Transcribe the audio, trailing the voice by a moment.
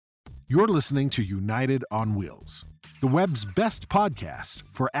You're listening to United on Wheels, the web's best podcast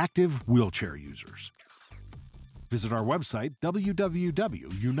for active wheelchair users. Visit our website,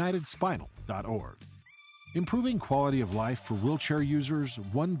 www.unitedspinal.org. Improving quality of life for wheelchair users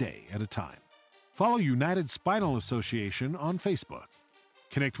one day at a time. Follow United Spinal Association on Facebook.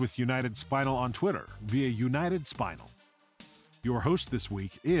 Connect with United Spinal on Twitter via United Spinal. Your host this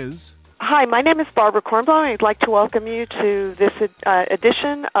week is... Hi, my name is Barbara Kornblum, and I'd like to welcome you to this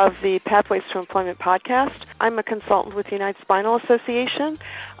edition of the Pathways to Employment podcast. I'm a consultant with the United Spinal Association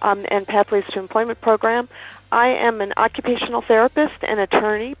and Pathways to Employment program. I am an occupational therapist and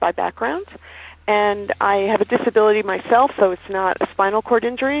attorney by background, and I have a disability myself, so it's not a spinal cord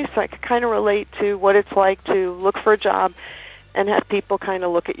injury, so I can kind of relate to what it's like to look for a job and have people kind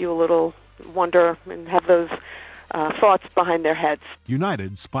of look at you a little, wonder, and have those thoughts behind their heads.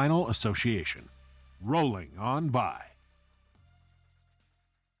 United Spinal Association. Rolling on by.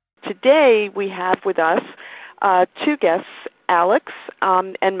 Today we have with us two guests, Alex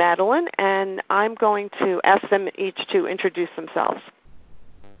and Madeline, and I'm going to ask them each to introduce themselves.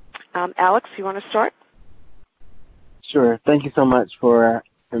 Alex, you want to start? Sure. Thank you so much for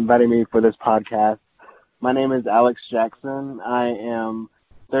inviting me for this podcast. My name is Alex Jackson. I am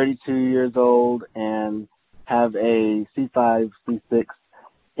 32 years old and have a C5, C6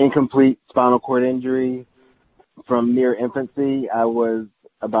 incomplete spinal cord injury from near infancy. I was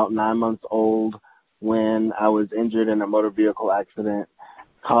about 9 months old when I was injured in a motor vehicle accident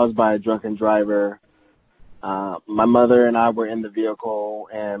caused by a drunken driver. My mother and I were in the vehicle,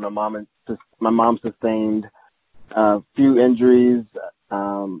 and my mom sustained a few injuries,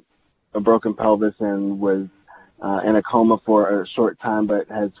 a broken pelvis, and was in a coma for a short time, but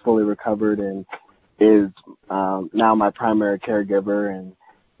has fully recovered and is now my primary caregiver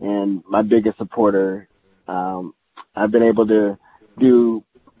and my biggest supporter. I've been able to do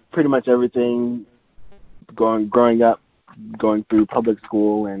pretty much everything growing up, going through public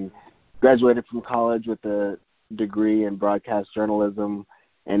school, and graduated from college with a degree in broadcast journalism,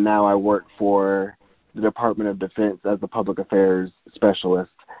 and now I work for the Department of Defense as a public affairs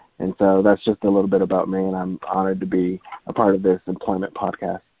specialist. And so that's just a little bit about me, and I'm honored to be a part of this employment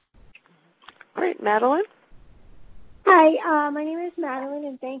podcast. Great. Madeline? Hi, my name is Madeline,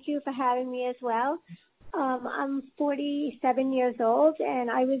 and thank you for having me as well. I'm 47 years old, and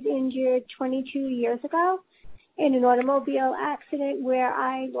I was injured 22 years ago in an automobile accident where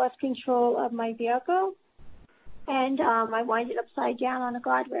I lost control of my vehicle, and I winded upside down on a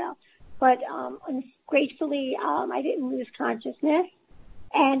guardrail. But gratefully, I didn't lose consciousness,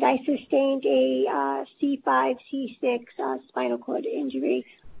 and I sustained a C5, C6 spinal cord injury,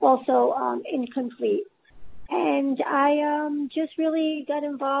 also incomplete. And I just really got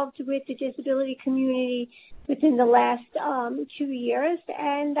involved with the disability community within the last 2 years,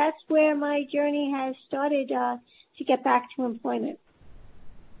 and that's where my journey has started to get back to employment.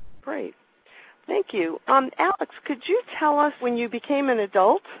 Great. Thank you. Alex, could you tell us when you became an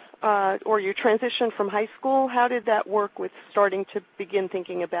adult or you transitioned from high school, how did that work with starting to begin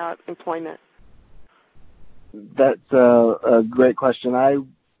thinking about employment? That's a great question. I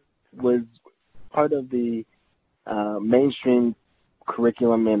was part of the mainstream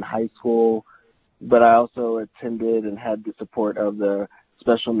curriculum in high school, but I also attended and had the support of the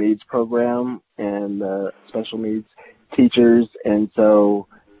special needs program and the special needs teachers. And so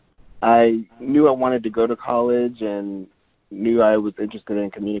I knew I wanted to go to college and knew I was interested in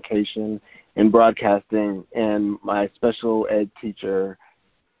communication and broadcasting. And my special ed teacher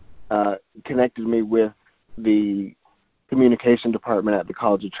connected me with the communication department at the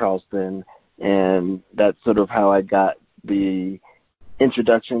College of Charleston, and that's sort of how I got the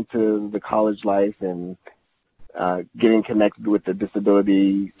introduction to the college life and getting connected with the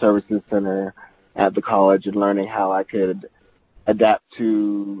Disability Services Center at the college and learning how I could adapt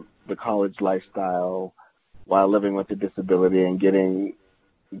to the college lifestyle while living with a disability and getting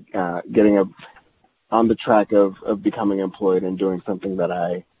on the track of becoming employed and doing something that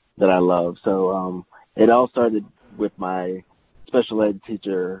I love. So it all started with my special ed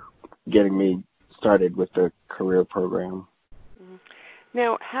teacher getting me started with the career program.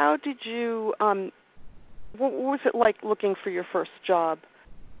 Now, how did you, what was it like looking for your first job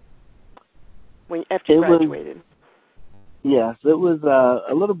after you graduated? Yes, it was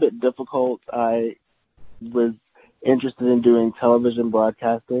a little bit difficult. I was interested in doing television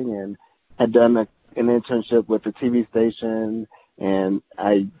broadcasting and had done an internship with a TV station, and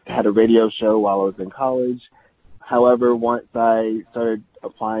I had a radio show while I was in college. However, once I started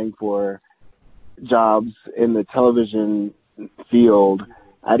applying for jobs in the television field,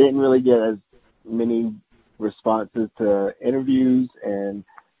 I didn't really get as many responses to interviews, and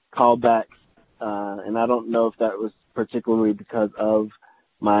callbacks, and I don't know if that was particularly because of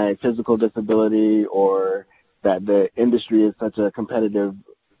my physical disability or that the industry is such a competitive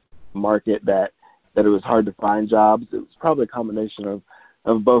market that it was hard to find jobs. It was probably a combination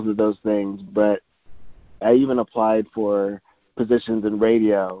of both of those things. But I even applied for positions in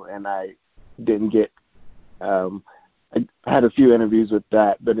radio, and I didn't get I had a few interviews with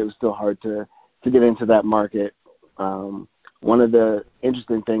that, but it was still hard to get into that market. One of the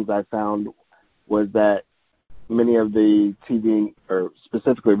interesting things I found was that many of the TV, or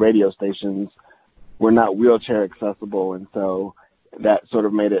specifically radio stations, were not wheelchair accessible, and so that sort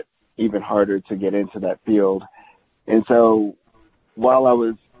of made it even harder to get into that field. And so while I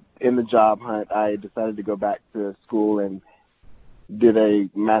was in the job hunt, I decided to go back to school and did a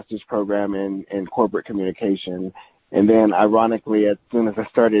master's program in corporate communication. And then, ironically, as soon as I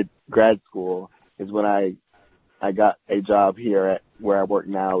started grad school is when I got a job here at where I work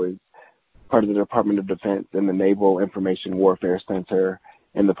now, is part of the Department of Defense in the Naval Information Warfare Center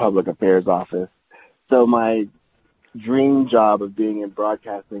in the Public Affairs Office. So my dream job of being in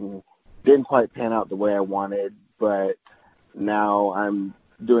broadcasting didn't quite pan out the way I wanted, but now I'm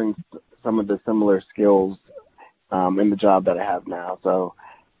doing some of the similar skills in the job that I have now. So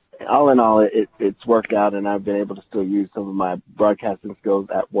all in all, it's worked out, and I've been able to still use some of my broadcasting skills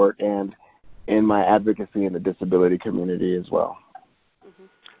at work and in my advocacy in the disability community as well. Mm-hmm.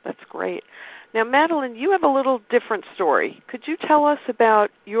 That's great. Now, Madeline, you have a little different story. Could you tell us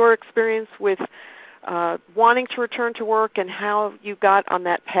about your experience with wanting to return to work and how you got on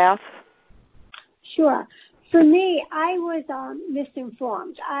that path? Sure. For me, I was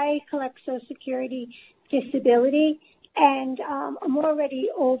misinformed. I collect Social Security disability, and I'm already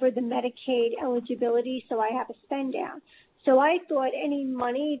over the Medicaid eligibility, so I have a spend down. So I thought any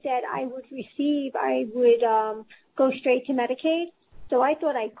money that I would receive, I would go straight to Medicaid. So I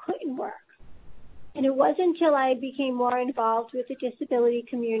thought I couldn't work. And it wasn't until I became more involved with the disability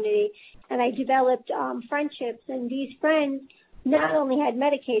community and I developed friendships, and these friends not only had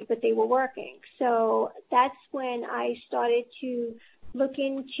Medicaid, but they were working. So that's when I started to look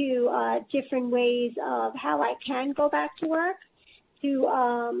into different ways of how I can go back to work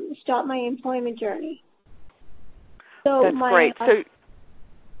to start my employment journey. So that's great. So,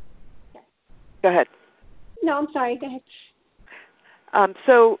 go ahead. No, I'm sorry. Go ahead.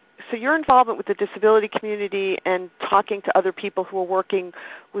 So your involvement with the disability community and talking to other people who are working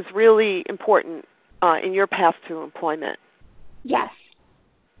was really important in your path to employment. Yes.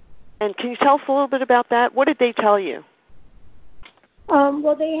 And can you tell us a little bit about that? What did they tell you?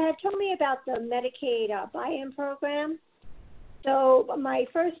 Well, they had told me about the Medicaid buy-in program. So my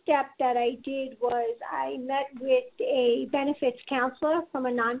first step that I did was I met with a benefits counselor from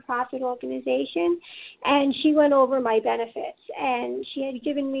a nonprofit organization, and she went over my benefits. And she had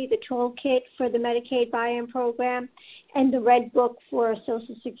given me the toolkit for the Medicaid buy-in program and the Red Book for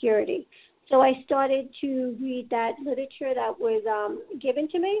Social Security. So I started to read that literature that was given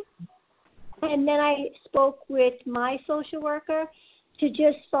to me. And then I spoke with my social worker to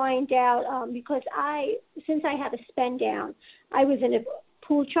just find out, because since I have a spend down, I was in a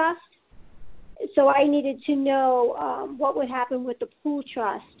pool trust, so I needed to know what would happen with the pool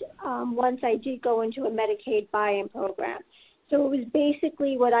trust once I did go into a Medicaid buy-in program. So it was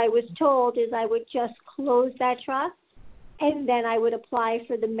basically what I was told is I would just close that trust, and then I would apply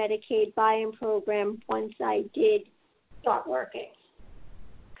for the Medicaid buy-in program once I did start working.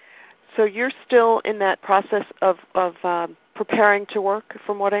 So you're still in that process of preparing to work,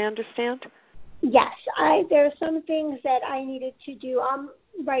 from what I understand? Yes, there are some things that I needed to do. I'm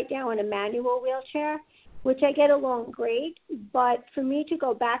right now in a manual wheelchair, which I get along great, but for me to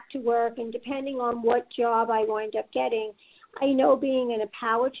go back to work, and depending on what job I wind up getting, I know being in a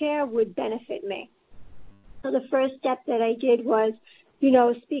power chair would benefit me. So the first step that I did was,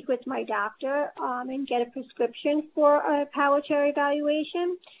 speak with my doctor and get a prescription for a power chair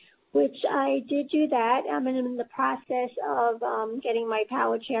evaluation, which I did do that. I'm in the process of getting my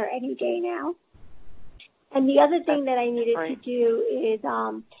power chair any day now. And the other thing that I needed to do is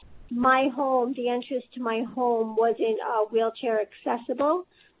my home, the entrance to my home wasn't wheelchair accessible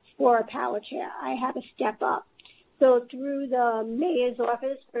for a power chair. I have a step up. So through the mayor's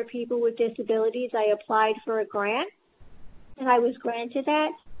office for people with disabilities, I applied for a grant, and I was granted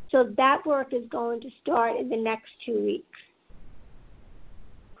that. So that work is going to start in the next 2 weeks.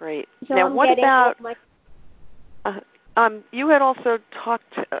 Great. So now, what about? My... you had also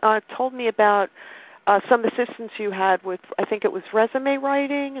told me about some assistance you had with, I think it was resume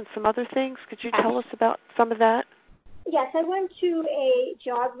writing and some other things. Could you tell us about some of that? Yes, I went to a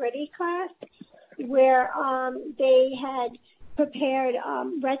job ready class where they had prepared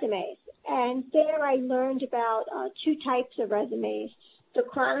resumes. And there I learned about two types of resumes. The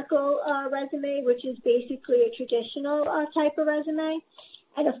Chronicle resume, which is basically a traditional type of resume,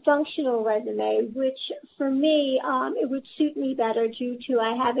 and a functional resume, which for me, it would suit me better due to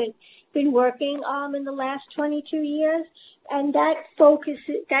I haven't been working in the last 22 years. And that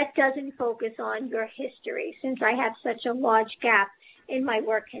doesn't focus on your history, since I have such a large gap in my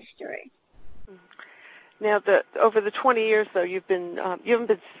work history. Now, over the 20 years, though, you haven't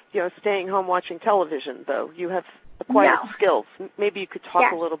been staying home watching television, though. You have acquired skills. Maybe you could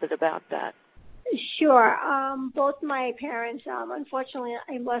talk a little bit about that. Sure. Both my parents, unfortunately,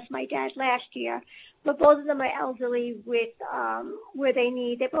 I lost my dad last year, but both of them are elderly with where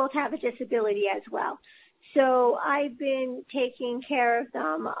they both have a disability as well. So I've been taking care of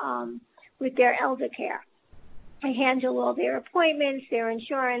them with their elder care. I handle all their appointments, their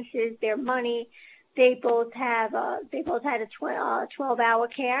insurances, their money. They both had a 12-hour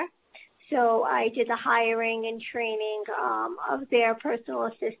care. So I did the hiring and training of their personal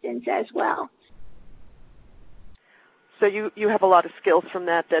assistants as well. So you have a lot of skills from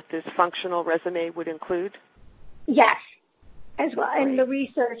that this functional resume would include? Yes, as well. Great. And the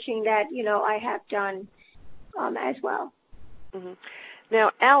researching that, I have done as well. Mm-hmm.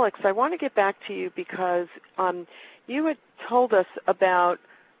 Now, Alex, I want to get back to you because you had told us about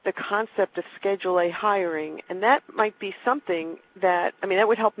the concept of Schedule A hiring, and that might be something that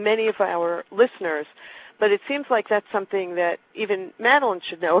would help many of our listeners, but it seems like that's something that even Madeline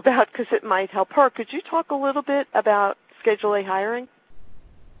should know about because it might help her. Could you talk a little bit about Schedule A hiring?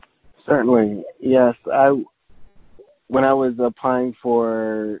 Certainly, yes. When I was applying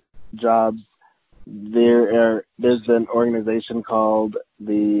for jobs, there's an organization called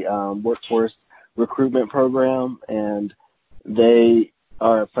the Workforce Recruitment Program, and they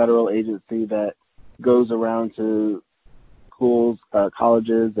are a federal agency that goes around to schools,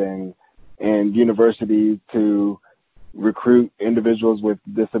 colleges, and universities to recruit individuals with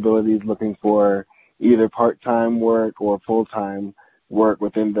disabilities looking for either part-time work or full-time work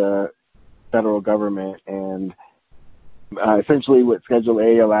within the federal government. And essentially what Schedule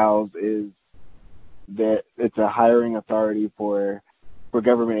A allows is that it's a hiring authority for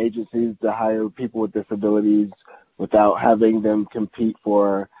government agencies to hire people with disabilities without having them compete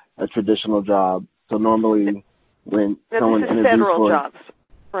for a traditional job. So normally when someone interviews federal jobs,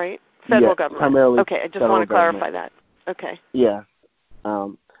 right? Federal government. Primarily. Okay, I just want to clarify that. Okay. Yeah.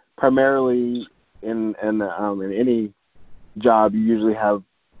 Primarily in any job, you usually have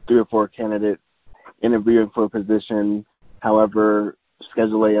 3 or 4 candidates interviewing for a position. However,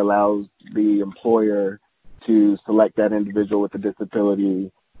 Schedule A allows the employer to select that individual with a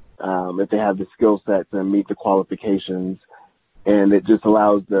disability if they have the skill sets and meet the qualifications, and it just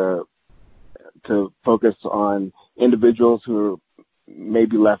allows to focus on individuals who are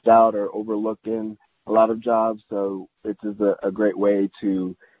maybe left out or overlooked in a lot of jobs. So it is a great way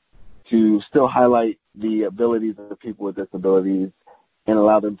to still highlight the abilities of the people with disabilities and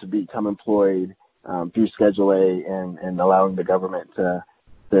allow them to become employed through Schedule A and allowing the government to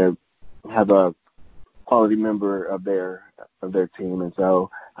have a quality member of their team. And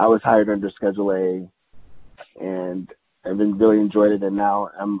so I was hired under Schedule A, and I've really enjoyed it. And now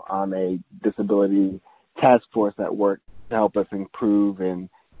I'm on a disability task force at work to help us improve and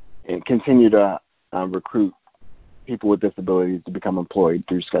continue to recruit people with disabilities to become employed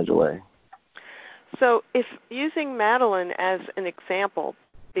through Schedule A. So if using Madeline as an example,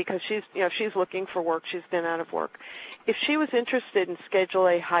 because she's looking for work, she's been out of work. If she was interested in Schedule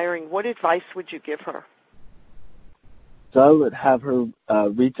A hiring, what advice would you give her? So I would have her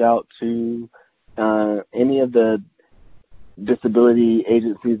reach out to any of the disability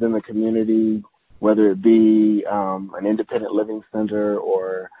agencies in the community, whether it be an independent living center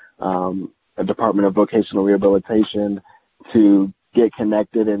or a Department of Vocational Rehabilitation, to get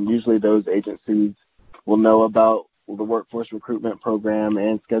connected. And usually those agencies will know about the Workforce Recruitment Program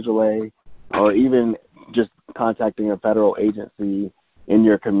and Schedule A, or even just contacting a federal agency in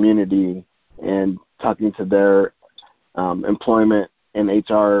your community and talking to their employment and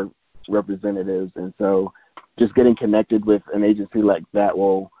HR representatives. And so just getting connected with an agency like that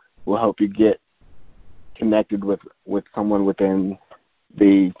will help you get connected with someone within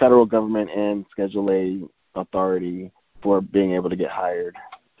the federal government and Schedule A authority for being able to get hired.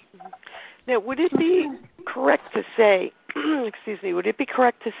 Now, would it be correct to say,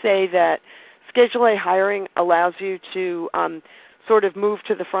 that Schedule A hiring allows you to sort of move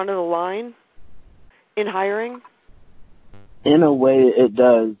to the front of the line in hiring? In a way, it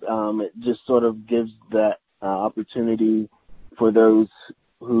does. It just sort of gives that opportunity for those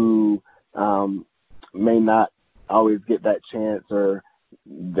who may not always get that chance, or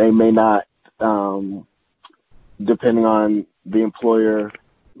they may not, depending on the employer,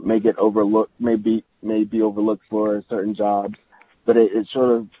 may get overlooked, may be overlooked for certain jobs. But it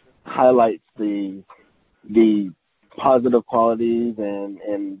sort of highlights the positive qualities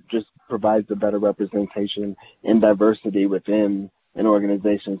and just provides a better representation and diversity within an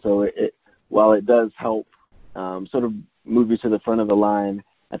organization. So while it does help sort of move you to the front of the line,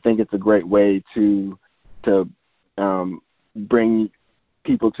 I think it's a great way to bring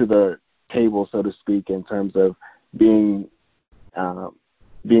people to the table, so to speak, in terms of being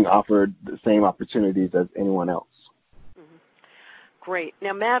offered the same opportunities as anyone else. Great.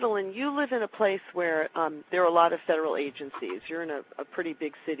 Now, Madeline, you live in a place where there are a lot of federal agencies. You're in a pretty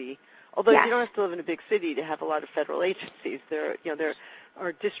big city, although Yes. you don't have to live in a big city to have a lot of federal agencies. There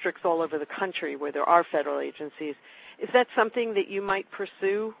are districts all over the country where there are federal agencies. Is that something that you might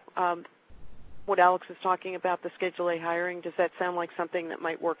pursue? What Alex is talking about, the Schedule A hiring, does that sound like something that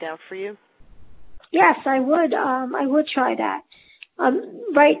might work out for you? Yes, I would. I would try that.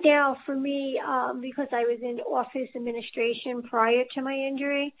 Right now, for me, because I was in office administration prior to my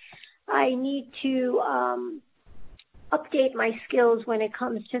injury, I need to update my skills when it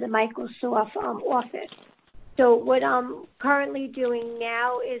comes to the Microsoft Office. So what I'm currently doing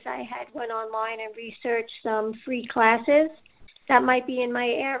now is I had went online and researched some free classes that might be in my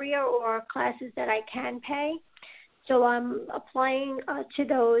area or classes that I can pay. So I'm applying to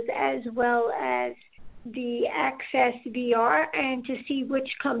those, as well as the Access VR, and to see which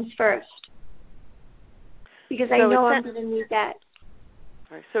comes first, because I know I'm going to need that.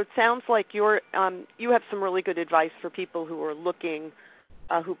 All right, so it sounds like you have some really good advice for people who are looking,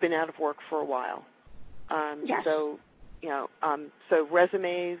 who've been out of work for a while. Yes. So, so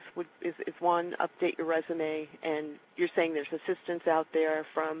resumes is one. Update your resume, and you're saying there's assistance out there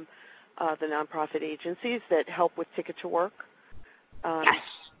from the nonprofit agencies that help with Ticket to Work. Yes.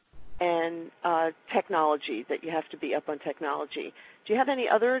 And technology, that you have to be up on technology. Do you have any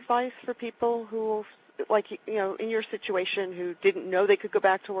other advice for people who, like, in your situation, who didn't know they could go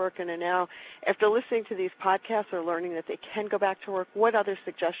back to work and are now, after listening to these podcasts, are learning that they can go back to work? What other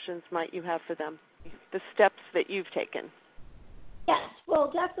suggestions might you have for them, the steps that you've taken? Yes, well,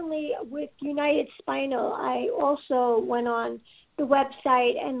 definitely with United Spinal, I also went on the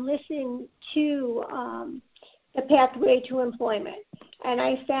website and listened to the Pathway to Employment. And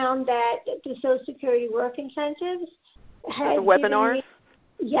I found that the Social Security Work Incentives had the webinars?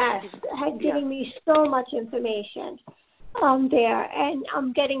 Given me so much information there. And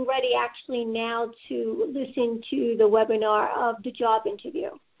I'm getting ready actually now to listen to the webinar of the job interview.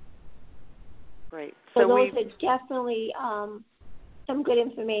 Great. So those are definitely some good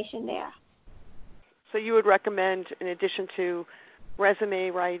information there. So you would recommend, in addition to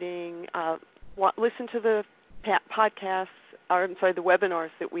resume writing, listen to the podcasts, the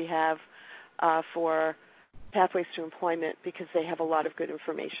webinars that we have for Pathways to Employment, because they have a lot of good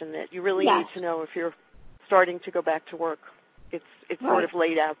information that you really need to know if you're starting to go back to work. It's sort of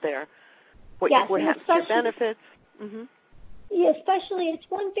laid out there. What happens to your benefits. Mm-hmm. Yeah, especially it's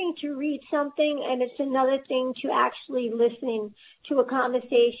one thing to read something, and it's another thing to actually listen to a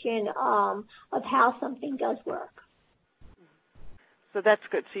conversation of how something does work. So that's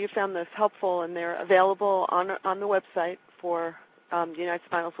good. So you found this helpful, and they're available on the website for United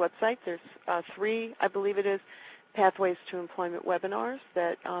Spinal's website. There's 3, I believe it is, Pathways to Employment webinars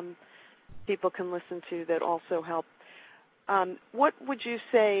that people can listen to that also help. What would you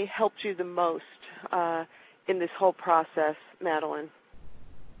say helped you the most in this whole process, Madeline,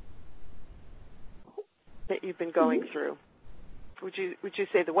 that you've been going through? Would you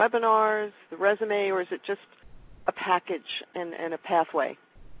say the webinars, the resume, or is it just a package and a pathway?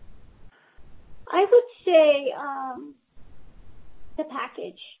 I would say the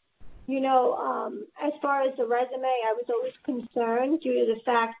package. As far as the resume, I was always concerned due to the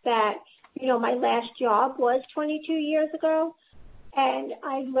fact that, my last job was 22 years ago. And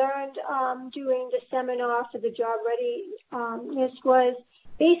I learned during the seminar for the job readiness was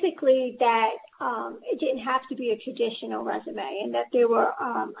basically that it didn't have to be a traditional resume, and that there were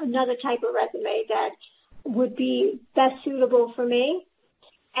another type of resume that would be best suitable for me.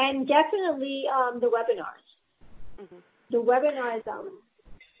 And definitely the webinars. Mm-hmm. The webinars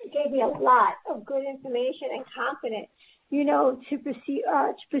gave me a lot of good information and confidence, to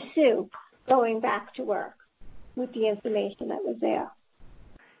pursue going back to work with the information that was there.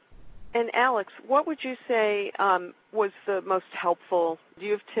 And Alex, what would you say was the most helpful? Do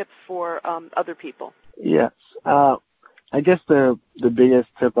you have tips for other people? Yes. I guess the biggest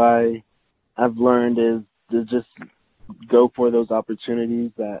tip I've learned is to just go for those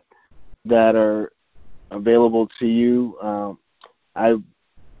opportunities that are available to you. I've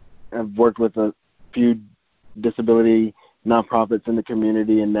worked with a few disability nonprofits in the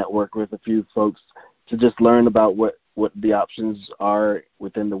community and network with a few folks to just learn about what the options are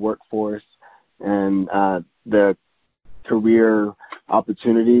within the workforce and the career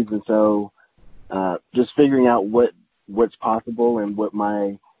opportunities. And so just figuring out what's possible and what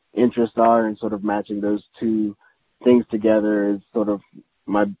my interests are and sort of matching those two things together is sort of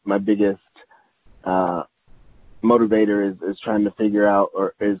my biggest motivator is trying to figure out,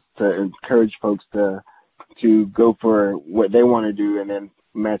 or is to encourage folks to go for what they want to do and then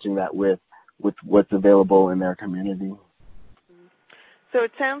matching that with what's available in their community. So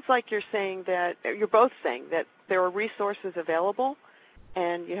it sounds like you're both saying that there are resources available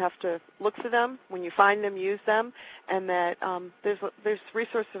and you have to look for them. When you find them, use them, and that there's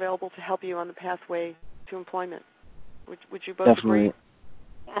resources available to help you on the pathway to employment. Would you both Definitely agree?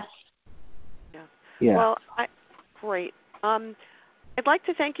 Yes. Yeah. Well, great. I'd like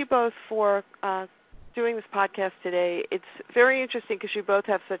to thank you both for doing this podcast today. It's very interesting because you both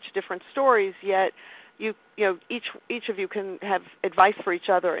have such different stories, yet you know each of you can have advice for each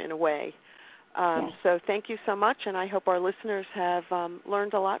other in a way. So thank you so much, and I hope our listeners have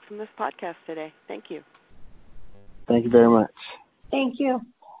learned a lot from this podcast today. Thank you. Thank you very much. Thank you.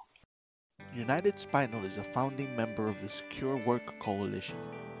 United Spinal is a founding member of the Secure Work Coalition.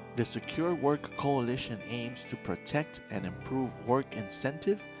 The Secure Work Coalition aims to protect and improve work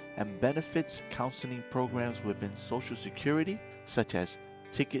incentive and benefits counseling programs within Social Security, such as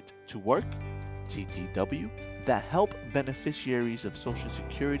Ticket to Work, TTW, that help beneficiaries of Social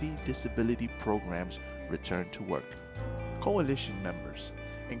Security disability programs return to work. Coalition members,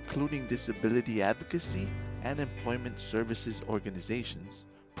 including disability advocacy and employment services organizations,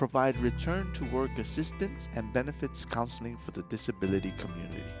 provide return to work assistance and benefits counseling for the disability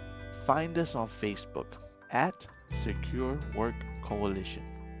community. Find us on Facebook at Secure Work Coalition.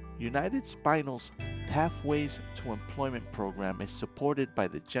 United Spinal's Pathways to Employment program is supported by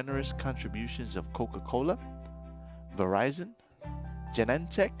the generous contributions of Coca-Cola, Verizon,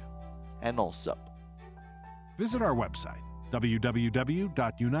 Genentech, and Allsup. Visit our website,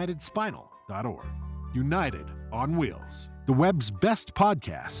 www.unitedspinal.org. United on Wheels, the web's best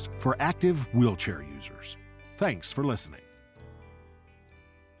podcast for active wheelchair users. Thanks for listening.